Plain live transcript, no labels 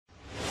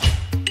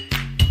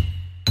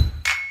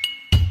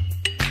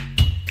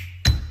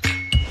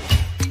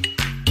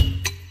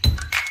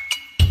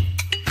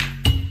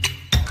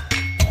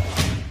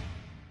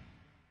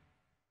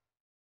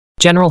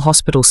General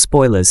Hospital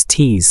spoilers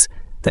tease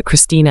that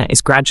Kristina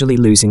is gradually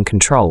losing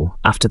control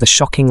after the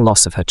shocking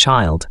loss of her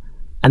child,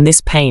 and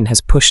this pain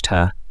has pushed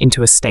her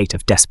into a state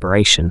of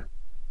desperation.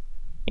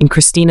 In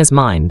Kristina's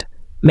mind,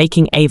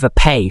 making Ava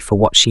pay for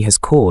what she has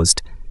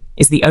caused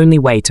is the only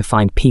way to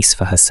find peace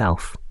for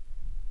herself.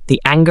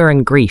 The anger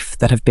and grief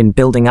that have been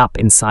building up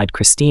inside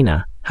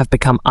Kristina have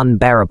become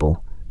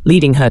unbearable,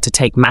 leading her to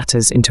take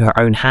matters into her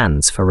own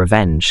hands for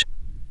revenge.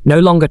 No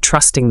longer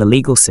trusting the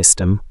legal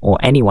system or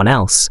anyone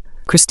else,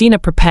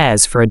 Kristina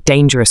prepares for a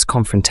dangerous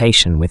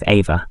confrontation with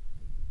Ava.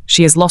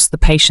 She has lost the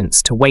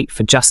patience to wait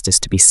for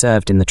justice to be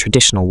served in the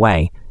traditional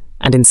way,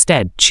 and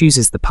instead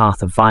chooses the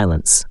path of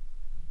violence.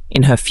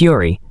 In her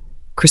fury,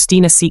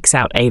 Kristina seeks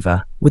out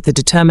Ava with the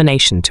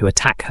determination to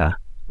attack her,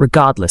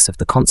 regardless of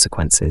the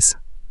consequences.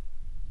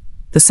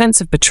 The sense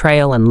of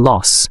betrayal and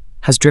loss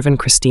has driven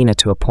Kristina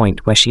to a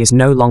point where she is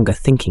no longer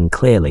thinking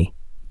clearly,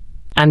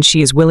 and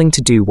she is willing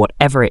to do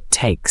whatever it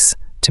takes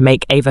to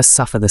make Ava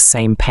suffer the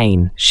same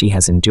pain she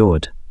has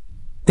endured.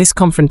 This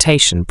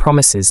confrontation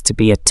promises to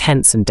be a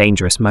tense and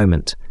dangerous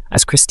moment,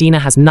 as Kristina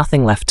has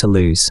nothing left to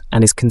lose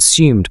and is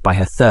consumed by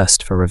her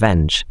thirst for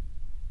revenge.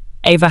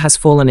 Ava has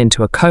fallen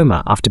into a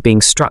coma after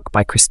being struck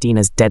by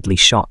Kristina's deadly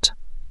shot.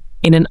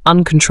 In an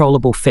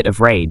uncontrollable fit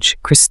of rage,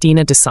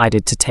 Kristina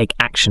decided to take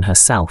action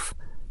herself,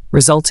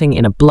 resulting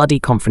in a bloody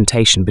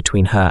confrontation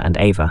between her and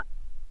Ava.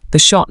 The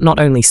shot not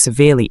only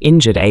severely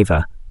injured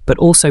Ava, but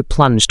also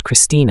plunged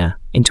Kristina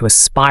into a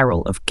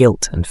spiral of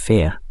guilt and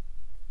fear.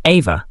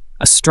 Ava,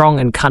 a strong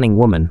and cunning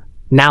woman,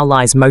 now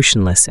lies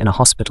motionless in a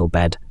hospital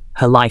bed,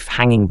 her life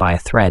hanging by a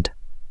thread.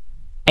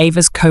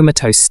 Ava's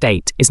comatose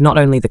state is not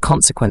only the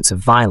consequence of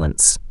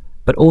violence,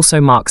 but also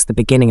marks the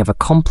beginning of a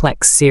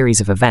complex series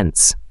of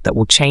events that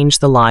will change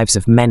the lives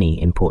of many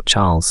in Port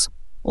Charles.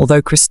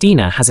 Although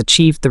Kristina has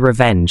achieved the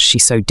revenge she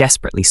so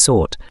desperately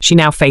sought, she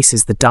now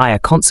faces the dire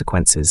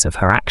consequences of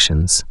her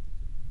actions.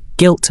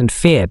 Guilt and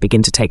fear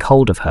begin to take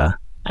hold of her,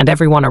 and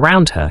everyone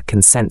around her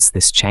can sense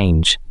this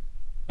change.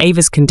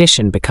 Ava's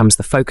condition becomes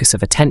the focus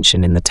of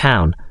attention in the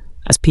town,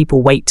 as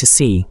people wait to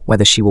see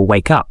whether she will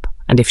wake up,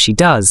 and if she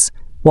does,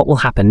 what will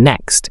happen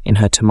next in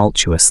her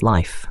tumultuous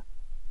life.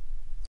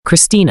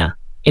 Kristina,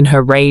 in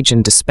her rage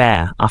and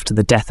despair after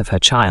the death of her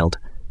child,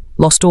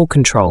 lost all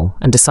control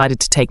and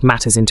decided to take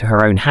matters into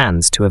her own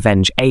hands to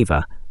avenge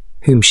Ava,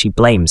 whom she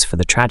blames for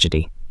the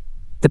tragedy.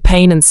 The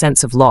pain and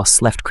sense of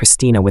loss left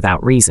Kristina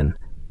without reason,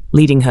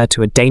 leading her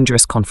to a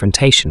dangerous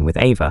confrontation with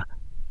Ava.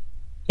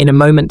 In a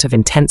moment of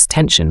intense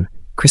tension,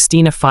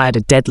 Kristina fired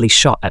a deadly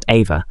shot at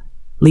Ava,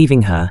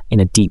 leaving her in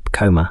a deep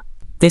coma.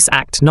 This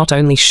act not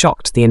only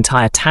shocked the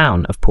entire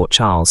town of Port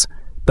Charles,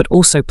 but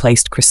also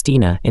placed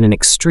Kristina in an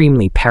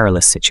extremely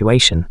perilous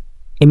situation.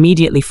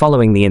 Immediately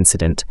following the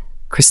incident,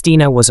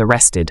 Kristina was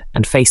arrested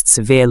and faced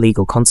severe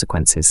legal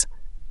consequences.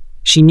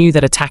 She knew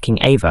that attacking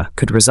Ava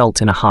could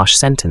result in a harsh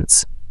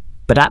sentence,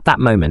 but at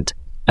that moment,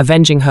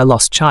 avenging her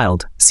lost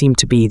child seemed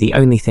to be the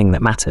only thing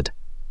that mattered.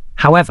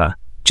 However,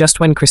 just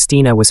when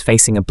Kristina was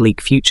facing a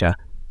bleak future,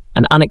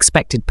 an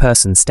unexpected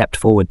person stepped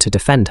forward to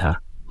defend her,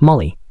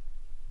 Molly.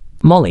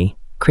 Molly,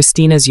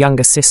 Kristina's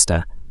younger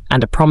sister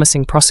and a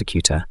promising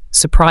prosecutor,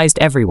 surprised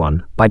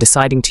everyone by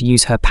deciding to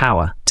use her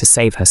power to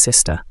save her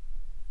sister.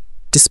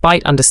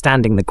 Despite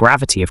understanding the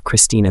gravity of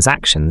Kristina's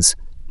actions,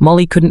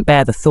 Molly couldn't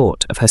bear the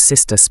thought of her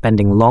sister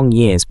spending long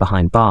years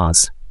behind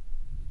bars.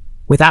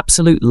 With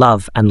absolute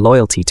love and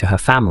loyalty to her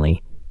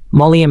family,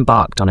 Molly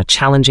embarked on a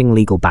challenging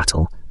legal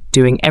battle,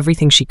 doing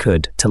everything she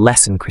could to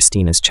lessen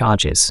Kristina's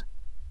charges.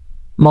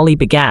 Molly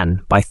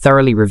began by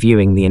thoroughly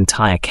reviewing the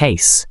entire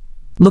case,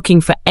 looking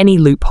for any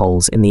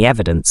loopholes in the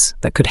evidence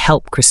that could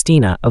help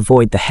Kristina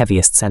avoid the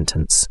heaviest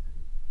sentence.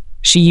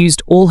 She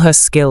used all her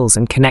skills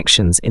and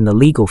connections in the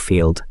legal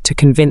field to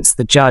convince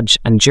the judge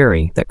and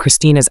jury that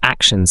Kristina's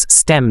actions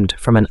stemmed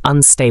from an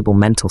unstable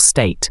mental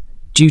state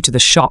due to the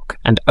shock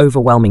and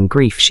overwhelming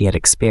grief she had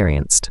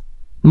experienced.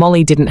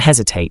 Molly didn't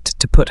hesitate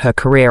to put her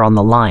career on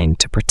the line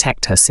to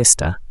protect her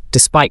sister,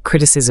 despite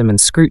criticism and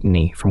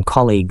scrutiny from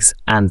colleagues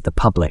and the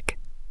public.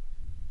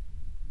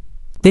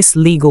 This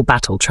legal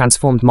battle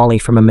transformed Molly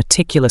from a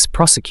meticulous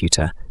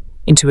prosecutor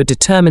into a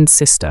determined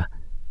sister,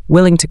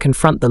 willing to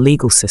confront the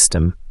legal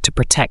system to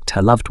protect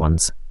her loved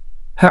ones.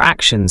 Her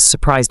actions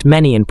surprised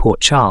many in Port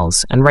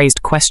Charles and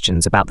raised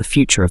questions about the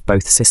future of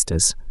both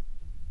sisters.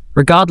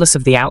 Regardless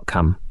of the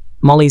outcome,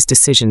 Molly's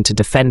decision to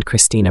defend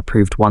Kristina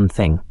proved one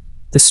thing: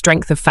 the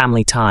strength of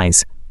family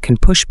ties can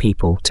push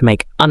people to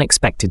make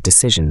unexpected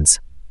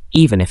decisions,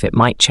 even if it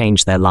might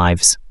change their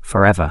lives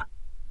forever.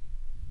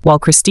 While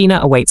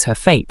Kristina awaits her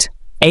fate,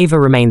 Ava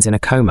remains in a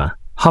coma,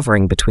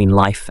 hovering between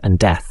life and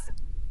death.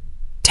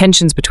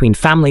 Tensions between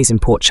families in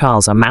Port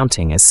Charles are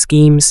mounting as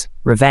schemes,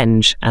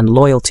 revenge, and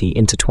loyalty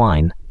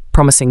intertwine,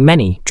 promising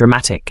many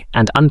dramatic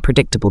and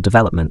unpredictable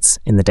developments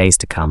in the days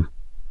to come.